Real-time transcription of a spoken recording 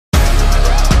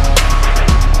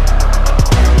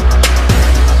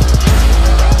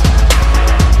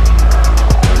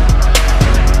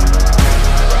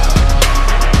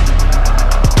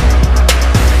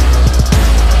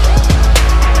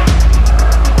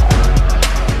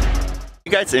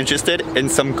you guys interested in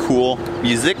some cool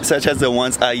music such as the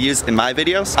ones I use in my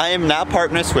videos? I am now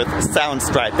partners with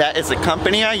Soundstripe. That is a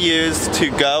company I use to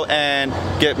go and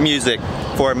get music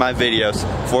for my videos,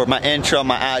 for my intro,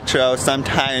 my outro,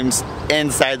 sometimes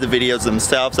inside the videos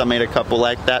themselves. I made a couple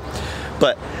like that.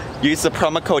 But use the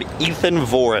promo code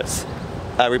EthanVoris.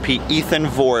 I repeat,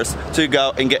 EthanVoris, to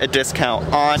go and get a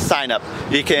discount on sign up.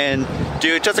 You can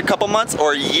do just a couple months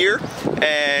or a year,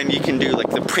 and you can do like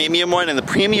the premium one, and the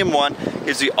premium one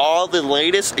gives you all the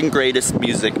latest and greatest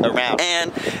music around.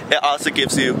 And it also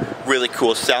gives you really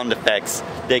cool sound effects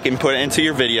they can put into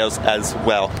your videos as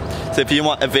well. So if you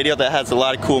want a video that has a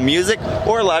lot of cool music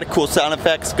or a lot of cool sound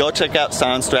effects, go check out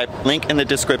Soundstripe, link in the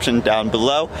description down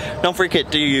below. Don't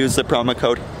forget to use the promo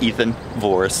code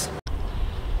EthanVoris.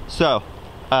 So,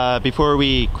 before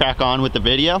we crack on with the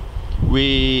video,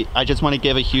 I just want to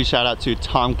give a huge shout out to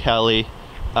Tom Kelly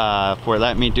for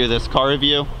letting me do this car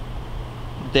review.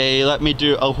 They let me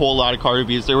do a whole lot of car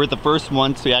reviews. They were the first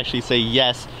ones to actually say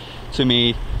yes to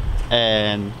me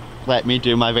and let me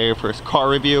do my very first car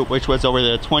review, which was over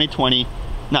the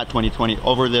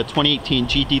over the 2018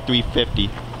 GT350.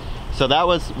 So that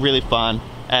was really fun,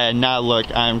 and now look,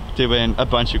 I'm doing a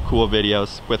bunch of cool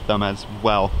videos with them as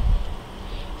well.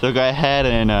 So go ahead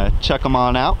and check them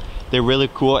on out. They're really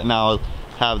cool, and I'll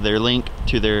have their link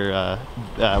to their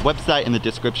website in the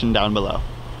description down below.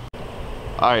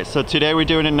 Alright, so today we're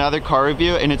doing another car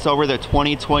review, and it's over the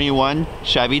 2021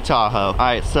 Chevy Tahoe.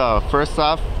 Alright, so first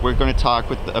off, we're going to talk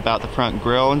about the front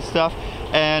grille and stuff.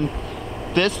 And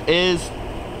this is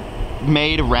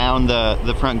made around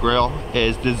the front grille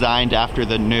is designed after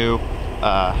the all-new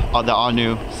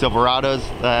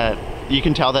Silverados. That you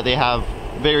can tell that they have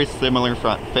very similar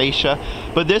front fascia,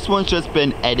 but this one's just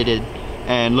been edited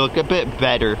and look a bit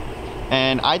better,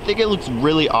 and I think it looks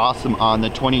really awesome on the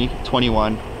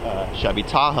 2021 Chevy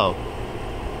Tahoe.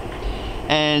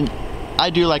 And I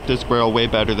do like this grille way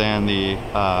better than the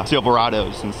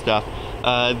Silverados and stuff.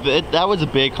 That was a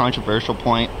big controversial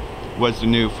point, was the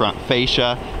new front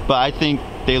fascia, but I think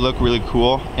they look really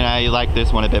cool, and I like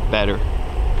this one a bit better.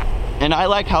 And I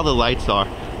like how the lights are,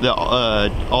 the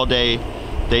all-day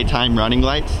daytime running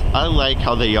lights. I like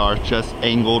how they are just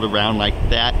angled around like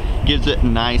that. Gives it a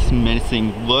nice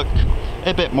menacing look,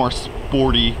 a bit more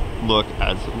sporty look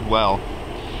as well.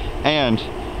 And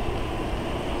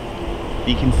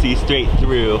you can see straight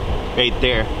through right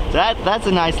there. That's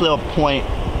a nice little point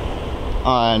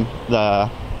on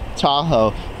the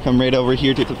Tahoe. Come right over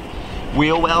here to the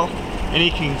wheel well, and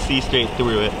you can see straight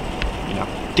through it. You know,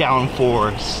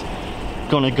 downforce.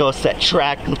 Gonna go set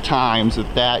track times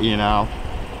with that, you know.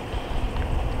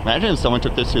 Imagine if someone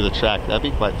took this through the track, that'd be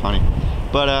quite funny.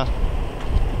 But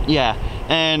yeah,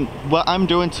 and what I'm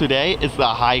doing today is the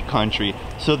high country.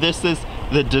 So this is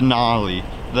the Denali,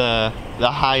 the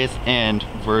highest end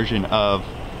version of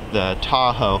the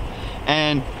Tahoe.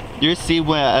 And you'll see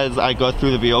as I go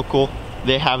through the vehicle,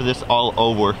 they have this all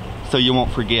over, so you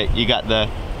won't forget. You got the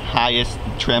highest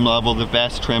trim level, the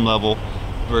best trim level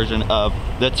version of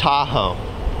the Tahoe.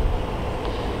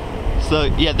 So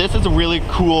yeah, this is a really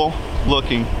cool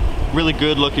looking, really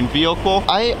good looking vehicle.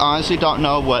 I honestly don't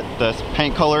know what the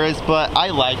paint color is, but I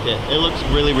like it. It looks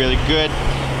really, really good.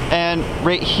 And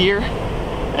right here,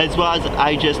 as well as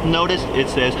I just noticed, it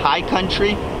says high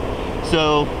country.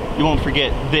 So you won't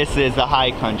forget, this is the high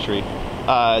country.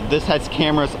 This has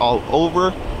cameras all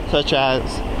over, such as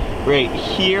right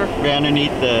here, right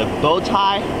underneath the bow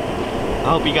tie. I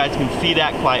hope you guys can see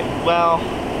that quite well.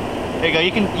 There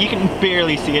you go, you can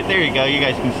barely see it. There you go, you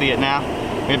guys can see it now.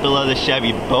 Right below the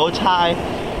Chevy bow tie,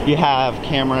 you have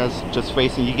cameras just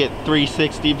facing. You get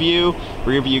 360 view,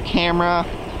 rear view camera.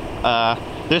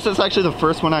 This is actually the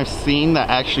first one I've seen that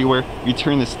actually where you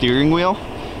turn the steering wheel,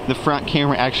 the front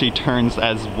camera actually turns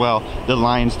as well. The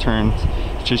lines turns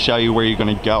to show you where you're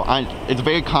gonna go. It's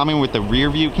very common with the rear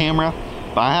view camera,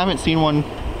 but I haven't seen one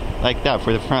like that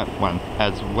for the front one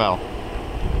as well.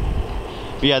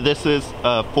 But yeah, this is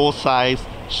a full-size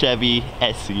Chevy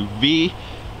SUV.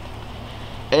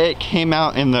 It came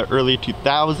out in the early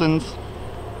 2000s,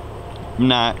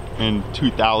 not in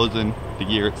 2000, the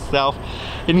year itself.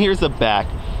 And here's the back.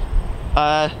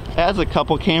 It has a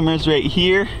couple cameras right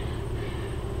here.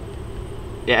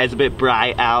 Yeah, it's a bit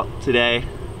bright out today.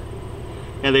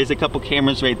 And there's a couple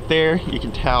cameras right there. You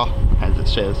can tell, as it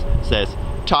says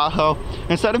Tahoe.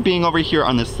 Instead of being over here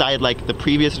on the side like the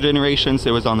previous generations,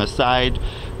 it was on the side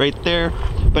right there.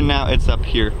 But now it's up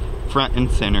here, front and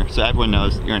center, so everyone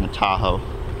knows you're in a Tahoe.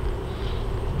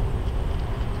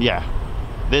 Yeah,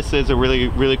 this is a really,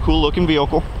 really cool looking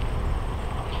vehicle.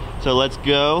 So let's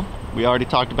go we already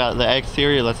talked about the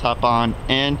exterior. Let's hop on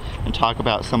in and talk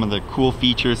about some of the cool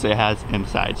features it has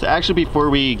inside. So actually, before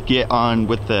we get on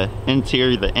with the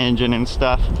interior, the engine and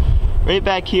stuff, right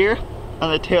back here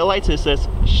on the taillights it says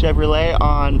Chevrolet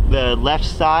on the left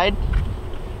side.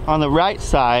 On the right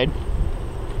side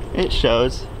it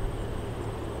shows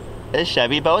a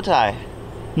Chevy bow tie.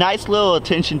 Nice little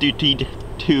attention to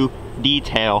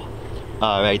detail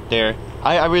right there.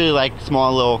 I really like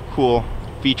small little cool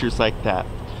features like that.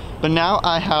 But now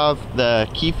I have the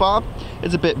key fob.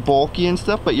 It's a bit bulky and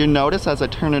stuff, but you'll notice as I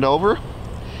turn it over,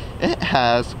 it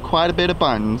has quite a bit of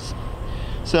buttons.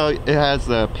 So it has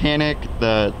the panic,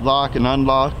 the lock and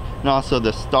unlock, and also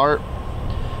the start.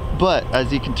 But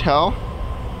as you can tell,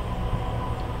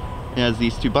 it has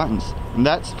these two buttons, and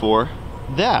that's for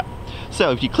that.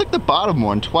 So if you click the bottom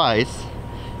one twice,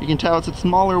 you can tell it's a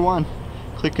smaller one.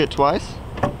 Click it twice,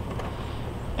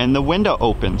 and the window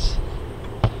opens.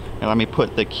 And let me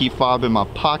put the key fob in my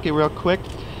pocket real quick.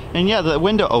 And yeah, the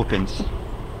window opens.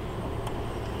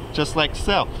 Just like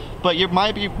so. But you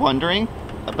might be wondering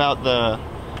about the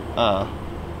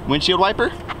windshield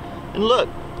wiper. And look,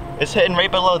 it's hidden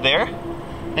right below there.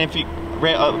 And if you,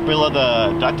 right below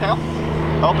the ducktail,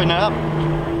 open it up,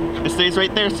 it stays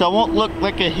right there. So it won't look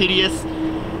like a hideous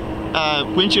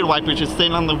windshield wiper just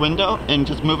sitting on the window and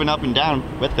just moving up and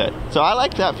down with it. So I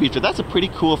like that feature. That's a pretty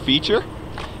cool feature.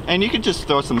 And you can just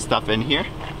throw some stuff in here.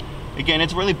 Again,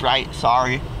 it's really bright,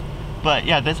 sorry. But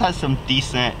yeah, this has some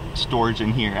decent storage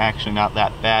in here, actually not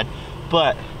that bad.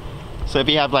 But, so if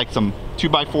you have like some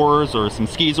 2x4s or some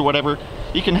skis or whatever,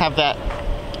 you can have that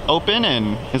open,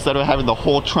 and instead of having the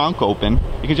whole trunk open,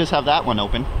 you can just have that one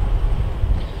open.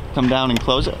 Come down and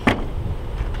close it.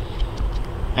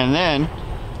 And then,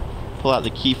 pull out the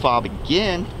key fob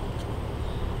again.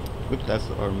 Oops, that's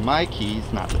my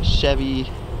keys, not the Chevy.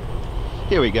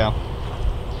 Here we go.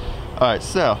 Alright,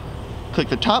 so click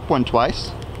the top one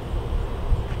twice.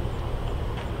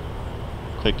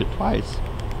 Click it twice.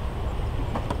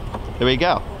 There we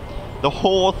go. The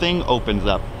whole thing opens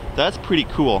up. That's pretty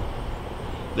cool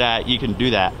that you can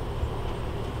do that.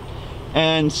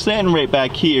 And sitting right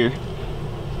back here,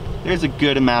 there's a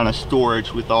good amount of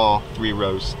storage with all 3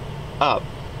 rows up.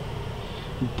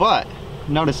 But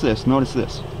notice this, notice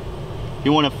this.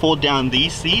 You want to fold down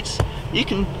these seats, you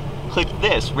can click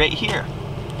this right here.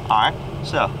 Alright,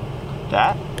 so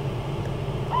that.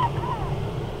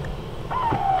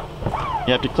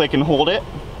 You have to click and hold it,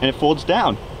 and it folds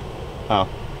down. Oh,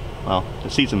 well, the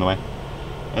seat's in the way.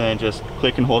 And then just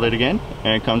click and hold it again,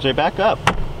 and it comes right back up.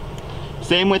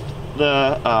 Same with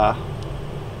the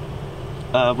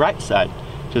right side.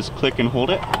 Just click and hold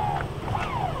it.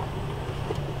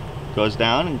 Goes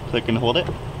down, and click and hold it.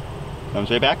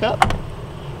 Comes right back up.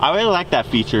 I really like that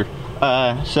feature.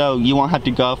 So you won't have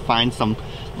to go find some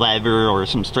lever or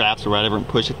some straps or whatever and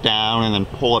push it down and then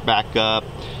pull it back up.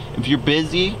 If you're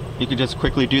busy, you can just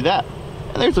quickly do that.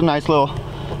 And there's a nice little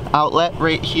outlet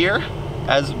right here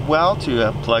as well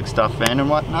to plug stuff in and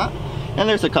whatnot. And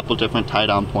there's a couple different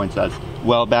tie-down points as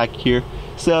well back here.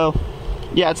 So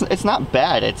yeah, it's not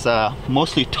bad. It's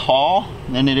mostly tall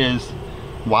than it is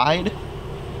wide.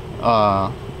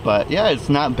 But yeah, it's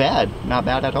not bad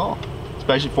at all.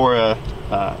 Especially for a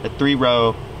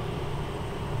 3-row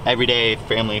everyday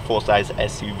family full-size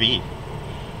SUV.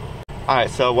 Alright,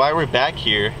 so while we're back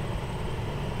here,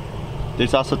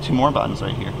 there's also 2 more buttons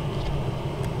right here.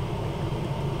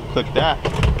 Click that,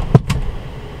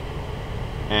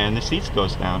 and the seats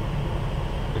goes down.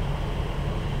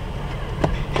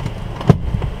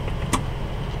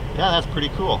 Yeah, that's pretty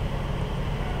cool.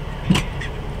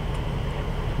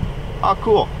 Oh,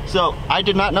 cool. So I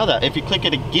did not know that. If you click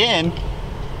it again,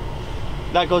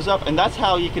 that goes up, and that's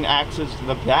how you can access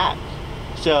the back.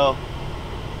 So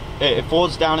it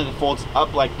folds down and it folds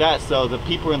up like that, so the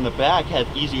people in the back have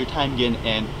easier time getting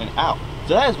in and out.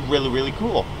 So that is really, really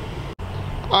cool.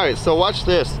 Alright, so watch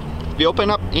this. If you open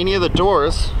up any of the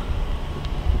doors,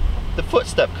 the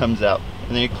footstep comes out,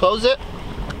 and then you close it.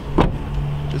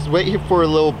 Just wait here for a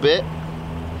little bit,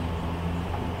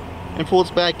 and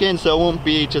folds back in, so it won't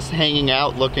be just hanging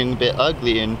out looking a bit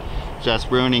ugly and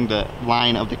just ruining the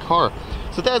line of the car.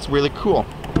 So that's really cool.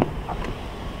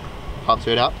 Pops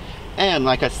right out. And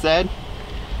like I said,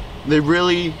 they're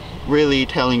really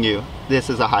telling you this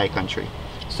is a high country.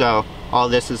 So all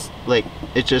this is like,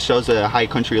 it just shows a high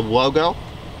country logo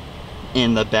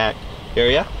in the back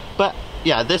area. But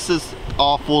yeah, this is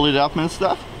all folded up and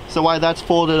stuff. So while that's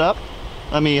folded up,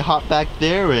 let me hop back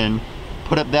there and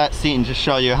put up that seat and just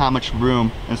show you how much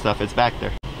room and stuff is back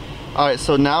there. Alright,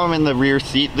 so now I'm in the rear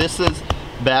seat. This is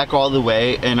back all the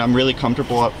way, and I'm really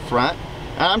comfortable up front.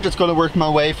 And I'm just going to work my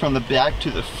way from the back to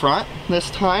the front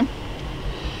this time.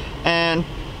 And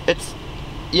it's,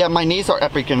 yeah, my knees are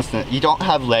up against it. You don't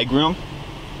have leg room,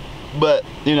 but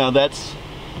you know, that's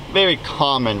very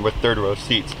common with third row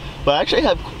seats. But I actually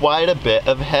have quite a bit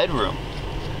of headroom.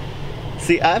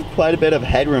 See, I have quite a bit of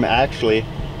headroom actually,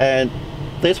 and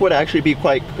this would actually be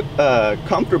quite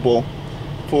comfortable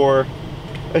for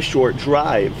a short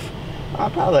drive.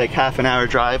 Probably like half an hour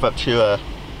drive up to a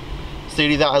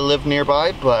city that I live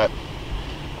nearby, but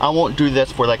I won't do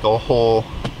this for like a whole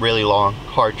really long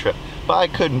car trip. But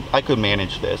I could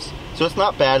manage this. So it's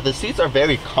not bad. The seats are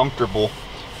very comfortable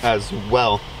as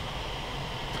well.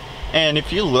 And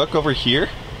if you look over here,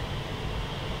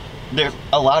 there's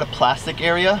a lot of plastic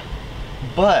area,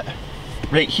 but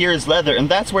right here is leather, and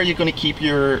that's where you're going to keep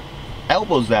your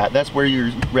elbows at. That's where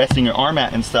you're resting your arm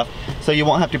at and stuff, so you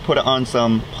won't have to put it on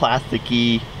some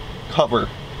plasticky cover.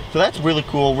 So that's really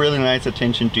cool, really nice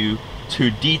attention to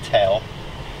detail.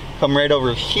 Come right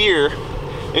over here,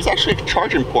 there's actually a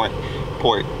charging port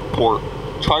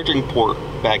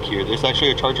back here. There's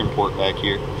actually a charging port back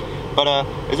here. But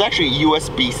it's actually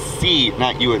USB-C,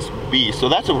 not USB. So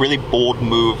that's a really bold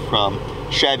move from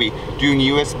Chevy, doing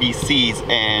USB-Cs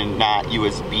and not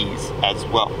USBs as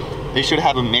well. They should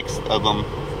have a mix of them.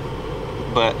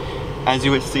 But as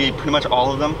you would see, pretty much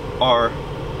all of them are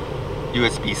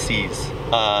USB-Cs.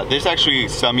 There's actually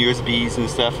some USBs and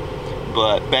stuff,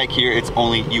 but back here it's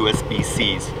only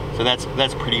USB-Cs. So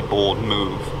that's pretty bold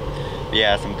move.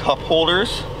 Yeah, some cup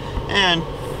holders and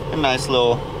a nice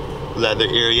little leather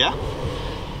area.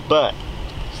 But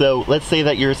so let's say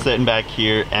that you're sitting back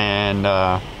here and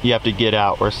you have to get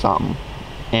out or something,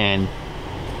 and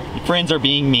your friends are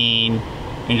being mean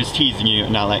and just teasing you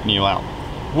and not letting you out.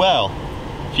 Well,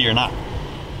 fear not.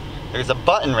 There's a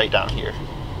button right down here.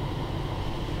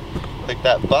 Click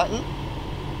that button.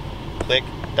 Click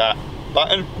that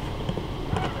button.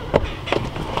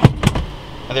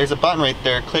 And there's a button right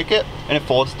there. Click it and it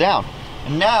folds down.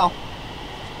 And now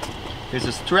there's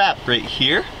a strap right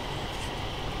here,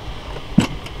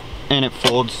 and it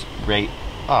folds right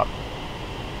up.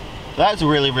 That's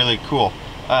really, really cool.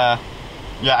 Yeah,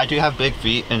 I do have big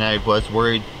feet, and I was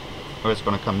worried it was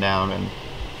going to come down, and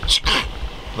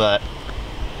but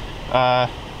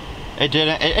it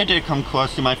didn't. It did come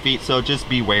close to my feet, so just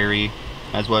be wary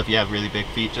as well. If you have really big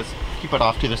feet, just keep it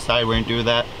off to the side where you do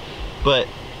that. But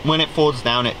when it folds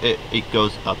down, it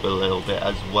goes up a little bit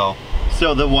as well.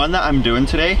 So the one that I'm doing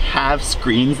today have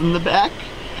screens in the back,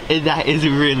 and that is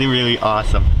really, really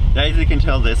awesome. As you can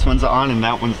tell, this one's on and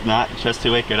that one's not, just to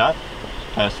wake it up.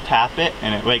 Just tap it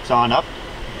and it wakes on up.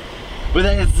 But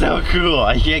that is so cool.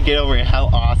 I can't get over how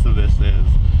awesome this is.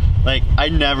 Like,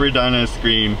 I've never done a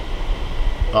screen.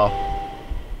 Well,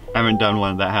 I haven't done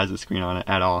one that has a screen on it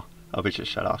at all. Oh, it just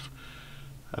shut off.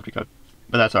 I have to go.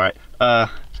 But that's alright.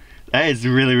 That is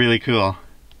really, really cool.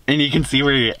 And you can see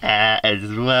where you're at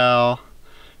as well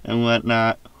and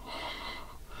whatnot.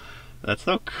 That's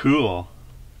so cool.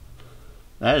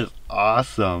 That is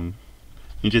awesome.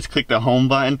 You just click the home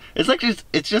button.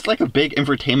 It's just like a big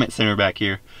infotainment center back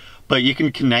here. But you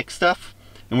can connect stuff,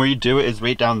 and where you do it is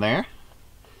right down there.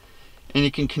 And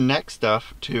you can connect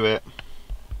stuff to it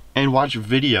and watch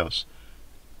videos.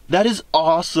 That is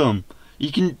awesome.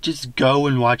 You can just go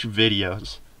and watch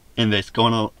videos in this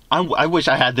going on. I wish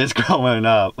I had this growing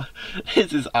up.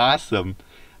 This is awesome.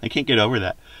 I can't get over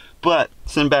that. But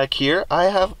sitting back here, I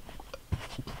have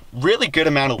really good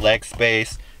amount of leg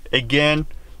space. Again,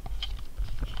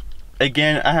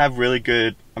 I have really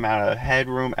good amount of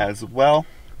headroom as well.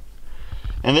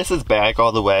 And this is back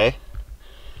all the way.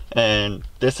 And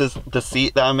this is the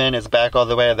seat that I'm in is back all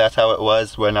the way. That's how it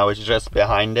was when I was just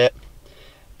behind it.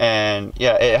 And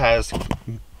yeah, it has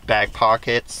back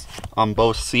pockets on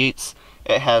both seats.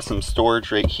 It has some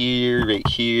storage right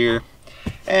here,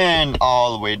 and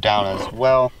all the way down as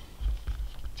well.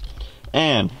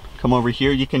 And come over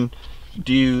here, you can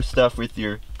do stuff with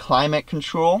your climate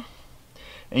control.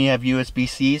 And you have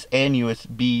USB-Cs and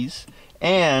USBs.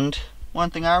 And one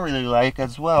thing I really like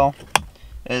as well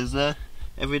is a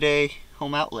everyday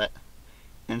home outlet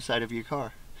inside of your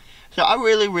car. So I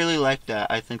really, really like that.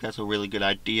 I think that's a really good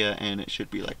idea, and it should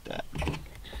be like that.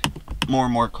 More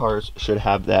and more cars should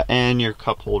have that. And your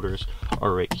cup holders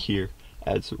are right here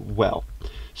as well.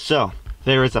 So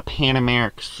there is a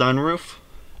Panameric sunroof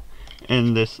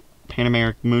and this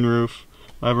Panameric moonroof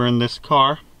over in this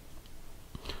car.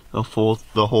 The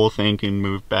whole thing can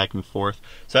move back and forth.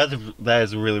 So that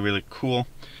is really, really cool.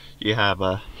 You have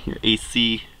your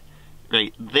AC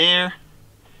right there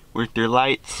with your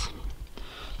lights.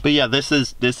 But yeah, this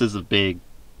is a big,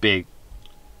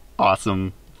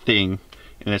 awesome thing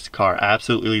in this car. I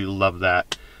absolutely love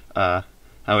that. I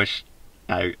wish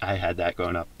I had that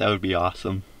growing up. That would be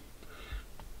awesome.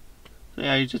 So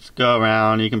yeah, you just go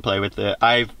around, you can play with it.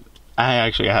 I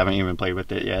actually haven't even played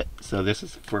with it yet, so this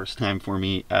is the first time for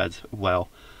me as well.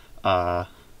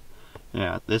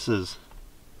 Yeah, this is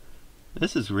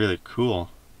really cool.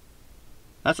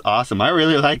 That's awesome. I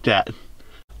really like that.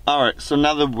 Alright, so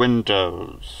now the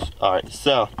windows. Alright,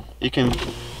 so you can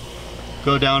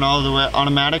go down all the way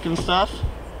automatic and stuff,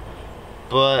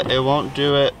 but it won't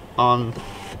do it on,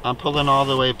 I'm pulling all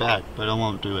the way back, but it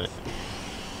won't do it.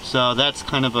 So that's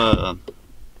kind of a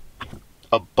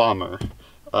bummer.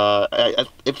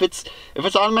 If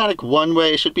it's automatic one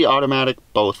way, it should be automatic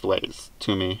both ways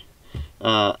to me.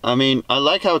 I mean, I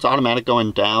like how it's automatic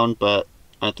going down, but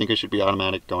I think it should be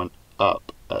automatic going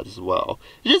up as well.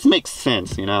 It just makes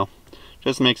sense, you know?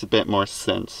 Just makes a bit more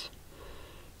sense.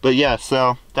 But yeah,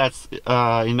 so that's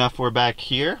enough. We're back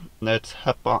here. Let's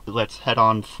head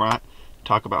on front,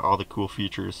 talk about all the cool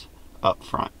features up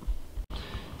front.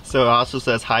 So it also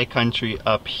says high country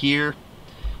up here,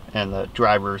 and the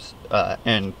driver's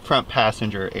and front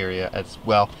passenger area as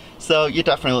well. So you're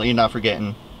definitely not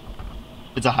forgetting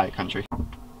it's a high country.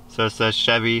 So it says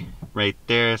Chevy right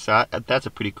there, so that's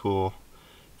a pretty cool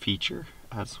feature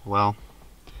as well.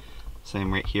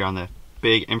 Same right here on the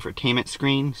big infotainment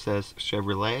screen, says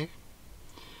Chevrolet.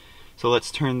 So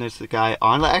let's turn this guy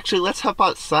on. Actually, let's hop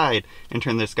outside and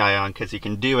turn this guy on, because you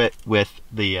can do it with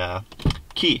the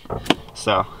key.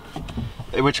 So,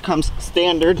 which comes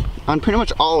standard on pretty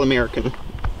much all American.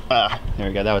 There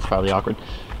we go, that was probably awkward.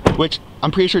 Which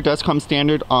I'm pretty sure does come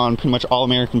standard on pretty much all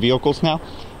American vehicles now.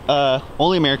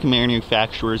 Only American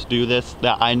manufacturers do this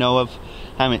that I know of.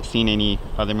 Haven't seen any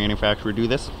other manufacturer do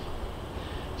this.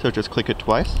 So just click it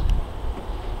twice.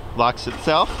 Locks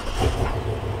itself.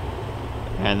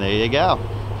 And there you go.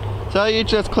 So you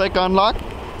just click unlock.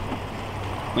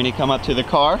 When you come up to the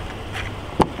car,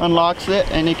 unlocks it,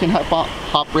 and you can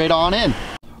hop right on in.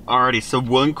 Alrighty, so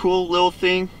one cool little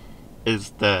thing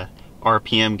is the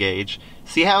RPM gauge.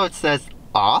 See how it says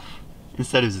off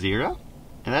instead of 0?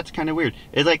 And that's kind of weird.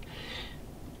 It's like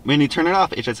when you turn it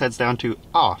off, it just heads down to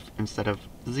off instead of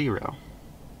 0.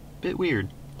 Bit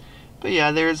weird. But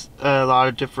yeah, there's a lot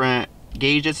of different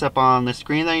gauges up on the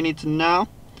screen that you need to know.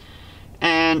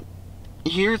 And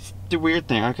here's the weird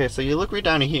thing. Okay, so you look right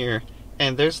down here,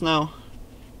 and there's no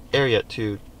area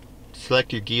to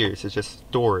select your gears. It's just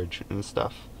storage and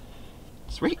stuff.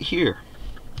 It's right here.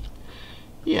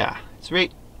 Yeah, it's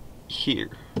right here,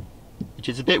 which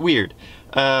is a bit weird.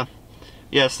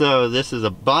 Yeah, so this is a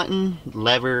button,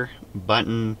 lever,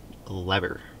 button,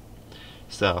 lever.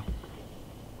 So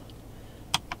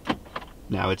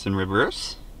now it's in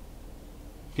reverse.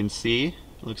 You can see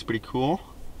it looks pretty cool.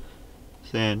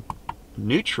 It's in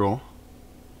neutral,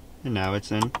 and now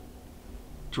it's in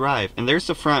drive. And there's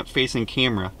the front facing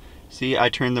camera. See, I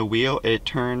turn the wheel, it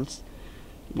turns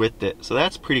with it. So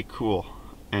that's pretty cool.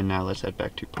 And now let's head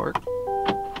back to park.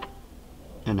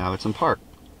 And now it's in park.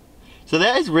 So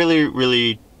that is really,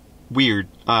 really weird.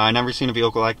 I never seen a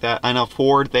vehicle like that. I know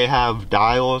Ford, they have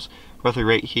dials roughly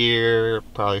right here,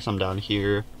 probably some down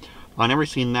here. I've never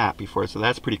seen that before, so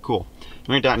that's pretty cool. And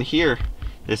right down here,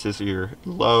 this is your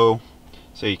low,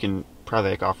 so you can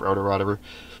probably like off-road or whatever.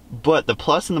 But the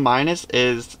plus and the minus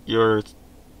is your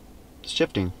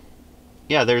shifting.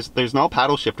 Yeah, there's no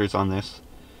paddle shifters on this.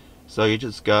 So you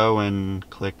just go and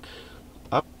click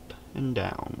up and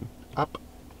down, up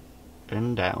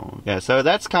and down. Yeah, so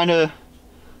that's kind of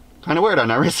weird. I've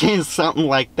never seen something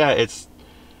like that. It's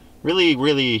really,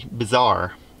 really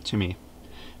bizarre to me.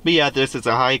 But yeah, this is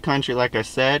a high country, like I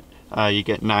said. You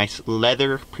get nice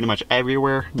leather pretty much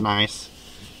everywhere. Nice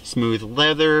smooth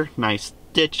leather, nice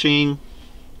stitching.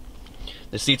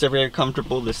 The seats are very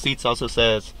comfortable. The seats also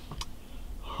says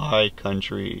high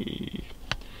country.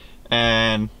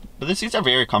 But the seats are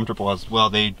very comfortable as well.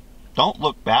 They don't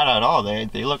look bad at all.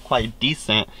 They look quite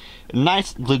decent.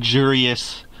 Nice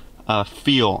luxurious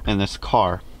feel in this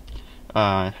car.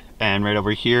 And right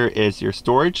over here is your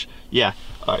storage. Yeah,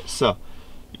 alright, so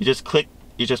you just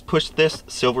push this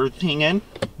silver thing in,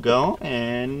 go,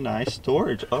 and nice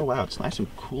storage. Oh wow, it's nice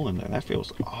and cool in there. That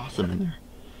feels awesome in there.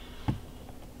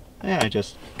 Yeah, I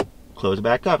just close it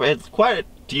back up. It's quite a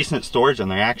decent storage in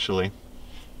there actually.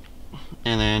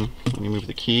 And then let me move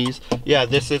the keys. Yeah,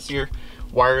 this is your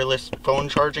wireless phone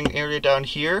charging area down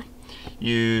here.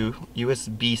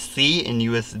 USB-C and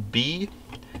USB,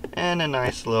 and a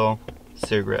nice little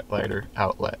cigarette lighter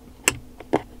outlet.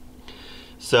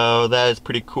 So that is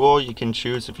pretty cool. You can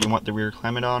choose if you want the rear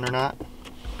climate on or not.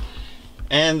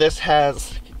 And this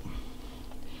has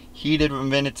heated and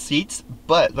vented seats,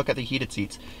 but look at the heated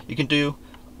seats. You can do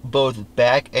both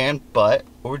back and butt,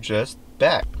 or just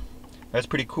back. That's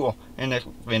pretty cool. And the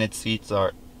vented seats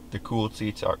are The cooled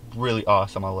seats are really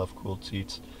awesome. I love cooled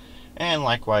seats. And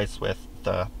likewise with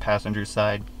the passenger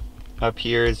side. Up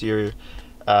here is your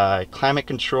climate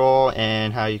control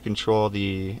and how you control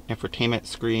the infotainment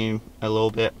screen a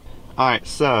little bit. Alright,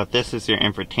 so this is your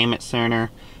infotainment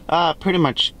center. Pretty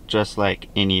much just like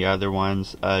any other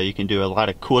ones. You can do a lot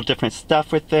of cool different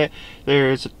stuff with it.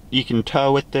 You can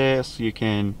tow with this. You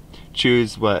can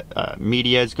choose what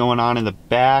media is going on in the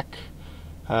back.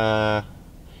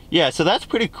 Yeah, so that's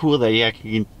pretty cool that you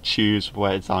can choose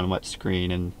what's on what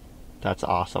screen, and that's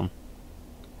awesome.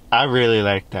 I really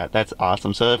like that. That's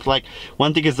awesome. So if like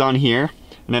one thing is on here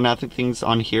and another thing's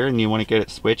on here and you want to get it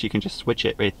switched, you can just switch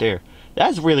it right there.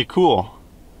 That's really cool.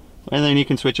 And then you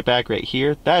can switch it back right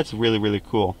here. That's really, really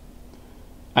cool.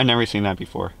 I've never seen that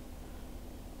before.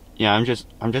 Yeah, I'm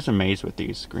just amazed with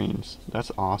these screens.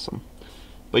 That's awesome.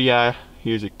 But yeah,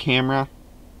 here's a camera.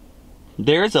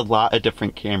 There's a lot of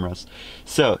different cameras.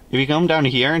 So if you come down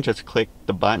here and just click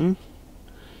the button,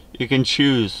 you can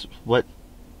choose what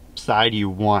side you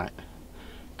want.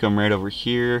 Come right over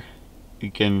here.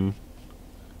 You can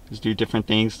just do different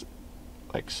things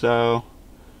like so.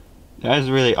 That is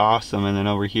really awesome. And then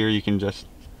over here you can just,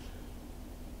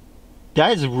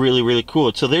 that is really, really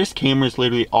cool. So there's cameras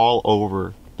literally all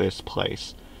over this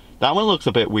place. That one looks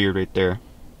a bit weird right there.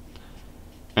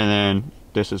 And then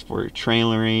this is for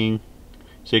trailering.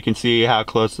 So you can see how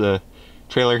close the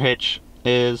trailer hitch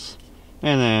is.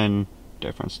 And then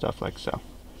different stuff like so.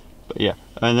 But yeah,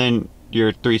 and then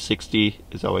your 360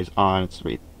 is always on. It's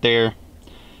right there.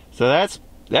 So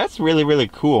that's really, really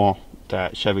cool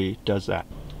that Chevy does that.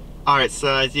 Alright,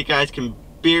 so as you guys can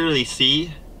barely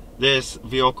see, this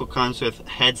vehicle comes with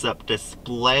heads-up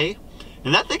display.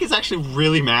 And that thing is actually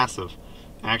really massive,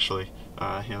 actually.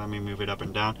 Here, let me move it up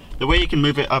and down. The way you can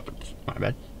move it up, my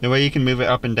bad. The way you can move it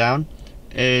up and down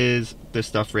is this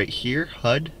stuff right here,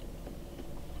 HUD.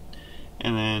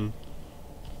 And then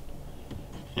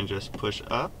and just push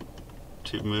up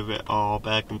to move it all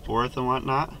back and forth and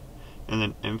whatnot. And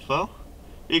then info.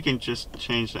 You can just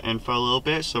change the info a little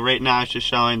bit. So right now it's just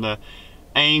showing the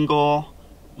angle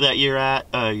that you're at,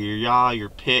 your yaw, your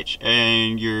pitch,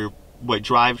 and your what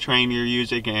drivetrain you're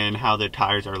using and how the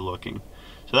tires are looking.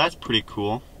 So that's pretty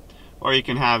cool. Or you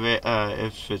can have it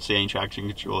if it's saying traction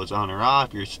control is on or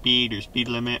off, your speed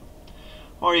limit.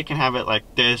 Or you can have it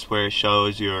like this where it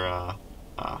shows your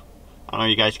I know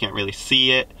you guys can't really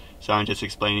see it, so I'm just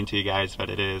explaining to you guys what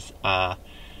it is.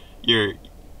 Your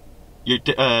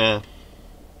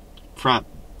front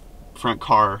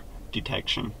car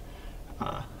detection.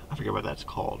 I forget what that's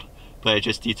called, but it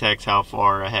just detects how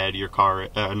far ahead your car,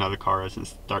 another car is, and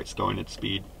starts going at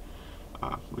speed.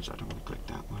 Which I don't want to click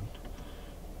that one.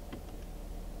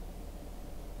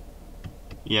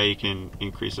 Yeah, you can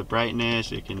increase the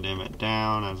brightness. You can dim it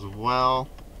down as well.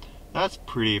 That's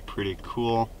pretty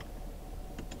cool.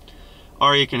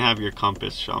 Or you can have your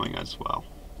compass showing as well.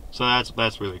 So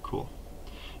that's really cool.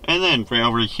 And then right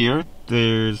over here,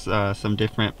 there's some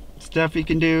different stuff you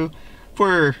can do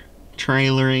for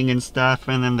trailering and stuff.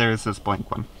 And then there's this blank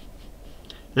one.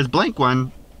 This blank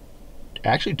one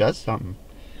actually does something.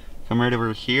 Come right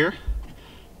over here.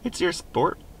 It's your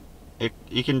sport.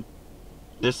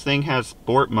 This thing has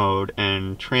sport mode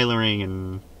and trailering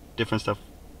and different stuff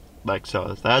like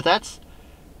so. That's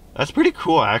pretty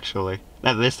cool actually.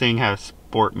 That this thing has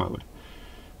sport mode.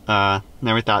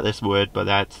 Never thought this would, but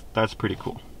that's pretty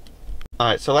cool.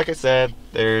 Alright, so like I said,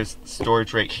 there's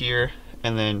storage right here,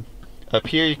 and then up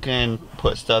here you can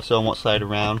put stuff so it won't slide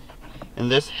around.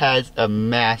 And this has a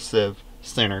massive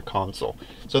center console.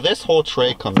 So this whole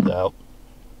tray comes out.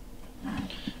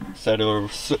 Set it over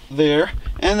there,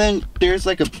 and then there's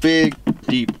like a big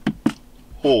deep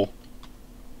hole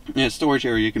in a storage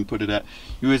area you can put it at.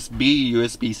 USB,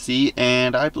 USB-C,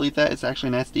 and I believe that is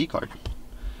actually an SD card.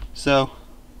 So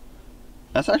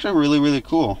that's actually really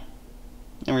cool.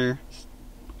 Never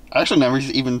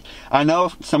even, I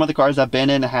know some of the cars I've been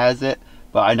in has it,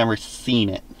 but I've never seen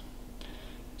it.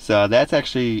 So that's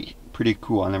actually pretty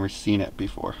cool. I've never seen it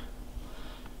before.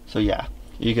 So yeah,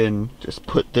 you can just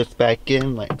put this back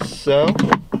in like so,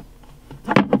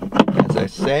 as I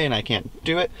say, and I can't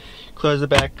do it. Close it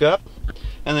back up,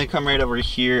 and then come right over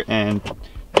here, and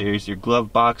there's your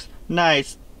glove box.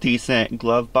 Nice, decent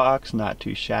glove box, not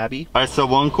too shabby. Alright, so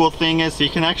one cool thing is you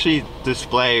can actually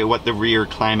display what the rear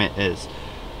climate is.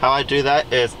 How I do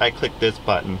that is I click this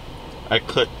button. I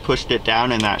pushed it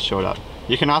down and that showed up.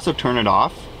 You can also turn it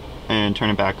off and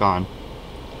turn it back on.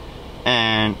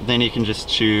 And then you can just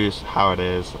choose how it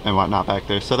is and whatnot back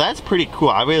there. So that's pretty cool.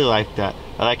 I really like that.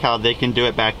 I like how they can do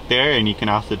it back there, and you can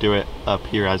also do it up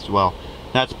here as well.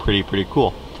 That's pretty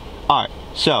cool. Alright,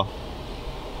 so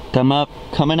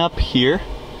coming up here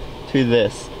to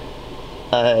this.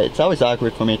 It's always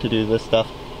awkward for me to do this stuff,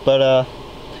 but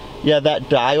yeah, that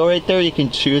dial right there, you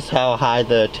can choose how high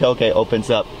the tailgate opens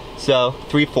up. So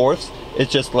 3/4 is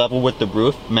just level with the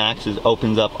roof. Max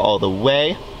opens up all the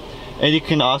way, and you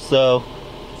can also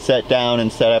set down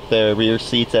and set up the rear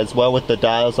seats as well with the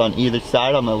dials on either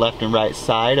side, on the left and right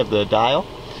side of the dial.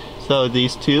 So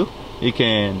these two, you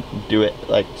can do it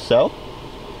like so.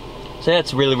 So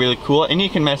that's really, really cool. And you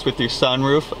can mess with your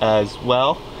sunroof as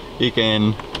well. You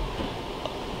can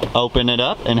open it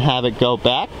up and have it go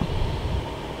back.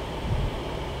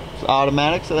 It's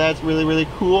automatic, so that's really, really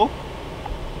cool.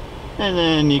 And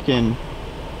then you can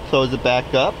close it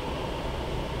back up.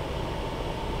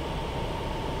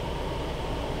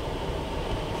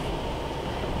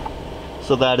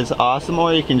 So that is awesome,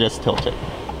 or you can just tilt it.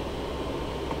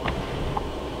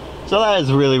 So that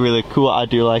is really, really cool. I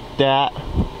do like that.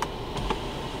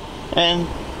 And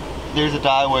there's a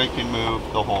dial where you can move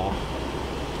the whole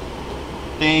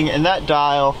thing, and that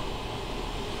dial,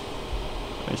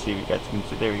 let me see if you guys can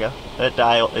see, there we go. That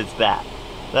dial is that.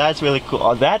 That's really cool.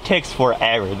 Oh, that takes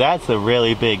forever. That's a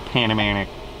really big panoramic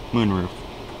moonroof.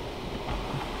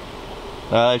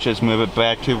 Let's just move it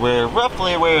back to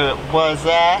roughly where it was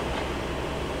at.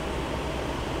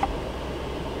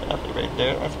 Roughly right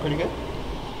there, that's pretty good.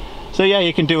 So yeah,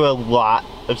 you can do a lot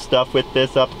of stuff with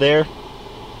this up there.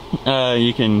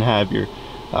 You can have your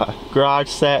garage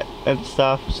set and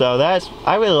stuff. So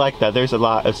I really like that. There's a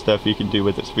lot of stuff you can do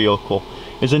with this vehicle.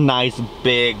 It's a nice,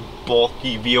 big,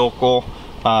 bulky vehicle.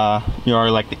 You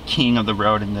are like the king of the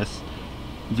road in this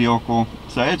vehicle.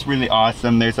 So it's really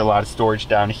awesome. There's a lot of storage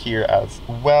down here as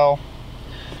well.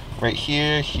 Right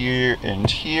here, here, and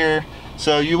here.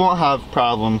 So you won't have a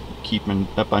problem keeping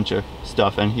a bunch of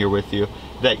stuff in here with you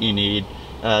that you need.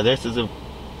 This is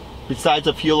besides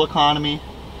the fuel economy.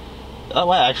 Oh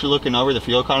wow, actually looking over, the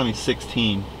fuel economy is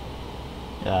 16.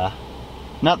 Yeah,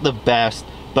 not the best,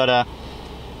 but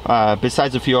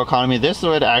besides the fuel economy, this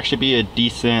would actually be a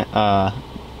decent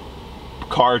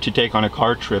car to take on a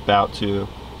car trip out to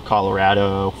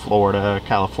Colorado, Florida,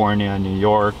 California, New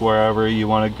York, wherever you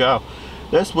want to go.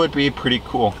 This would be pretty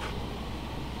cool.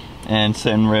 And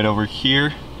sitting right over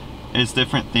here is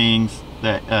different things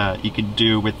that you can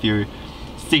do with your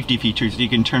safety features. You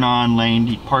can turn on lane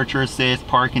departure assist,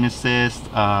 parking assist,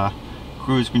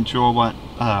 cruise control,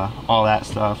 all that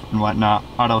stuff and whatnot.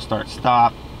 Auto start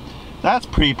stop. That's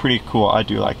pretty cool. I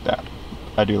do like that.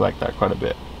 I do like that quite a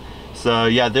bit. So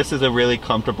yeah, this is a really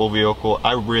comfortable vehicle.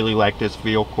 I really like this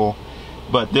vehicle.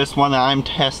 But this one that I'm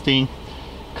testing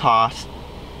cost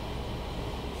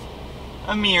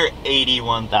a mere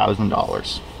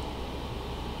 $81,000.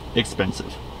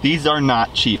 Expensive. These are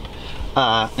not cheap.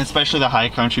 Especially the high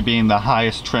country being the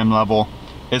highest trim level.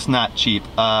 It's not cheap.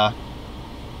 But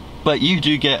you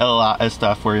do get a lot of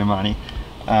stuff for your money.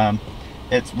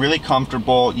 It's really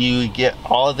comfortable. You get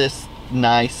all of this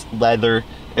nice leather.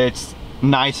 It's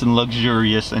nice and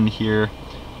luxurious in here.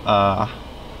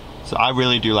 So I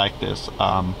really do like this.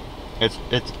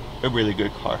 It's a really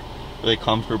good car. Really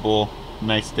comfortable,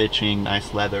 nice stitching,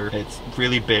 nice leather. It's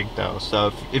really big though.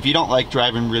 So if you don't like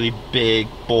driving really big,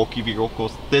 bulky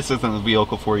vehicles, this isn't the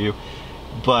vehicle for you.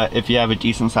 But if you have a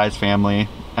decent sized family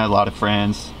and a lot of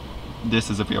friends, this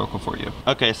is a vehicle for you.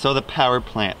 Okay, so the power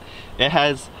plant. It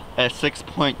has a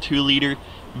 6.2 liter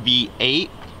V8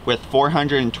 with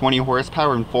 420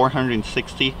 horsepower and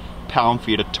 460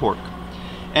 pound-feet of torque.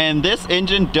 And this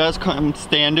engine does come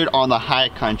standard on the high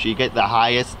country. You get the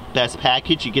highest, best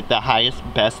package, you get the highest,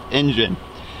 best engine.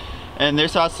 And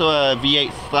there's also a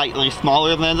V8 slightly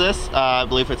smaller than this. I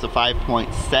believe it's a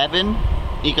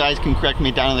 5.7. You guys can correct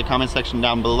me down in the comment section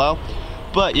down below.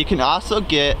 But you can also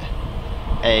get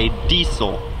a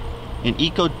diesel, an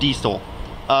eco diesel.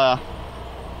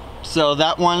 So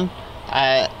that one,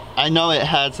 I know it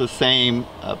has the same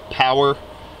power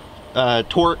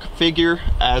torque figure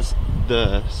as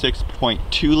the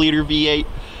 6.2 liter V8,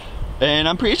 and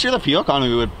I'm pretty sure the fuel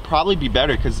economy would probably be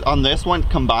better because on this one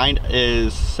combined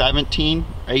is 17,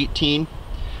 18.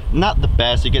 Not the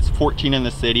best. It gets 14 in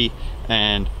the city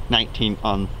and 19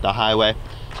 on the highway,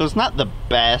 so it's not the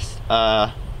best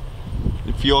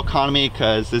fuel economy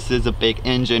because this is a big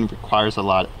engine, requires a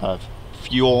lot of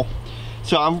fuel.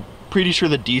 So I'm pretty sure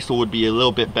the diesel would be a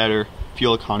little bit better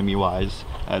fuel economy wise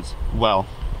as well.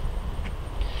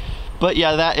 But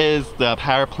yeah, that is the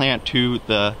power plant to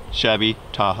the Chevy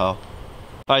Tahoe.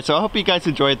 Alright, so I hope you guys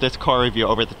enjoyed this car review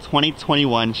over the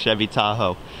 2021 Chevy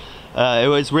Tahoe. It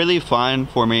was really fun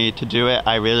for me to do it.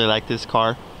 I really like this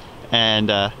car, and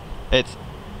and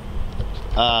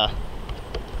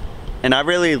I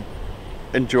really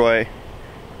enjoy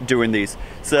doing these.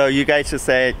 So you guys should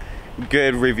say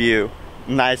good review,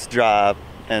 nice job,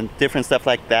 and different stuff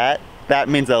like that. That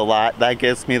means a lot. That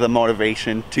gives me the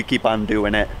motivation to keep on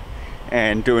doing it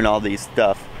and doing all these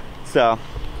stuff. So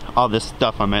all this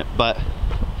stuff I meant. But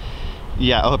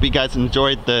yeah, I hope you guys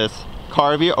enjoyed this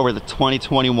car review over the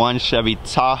 2021 Chevy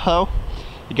Tahoe.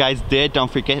 If you guys did,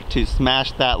 don't forget to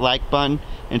smash that like button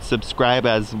and subscribe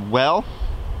as well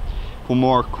for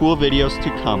more cool videos to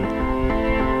come.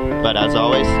 But as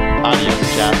always, adios,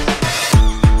 chaps.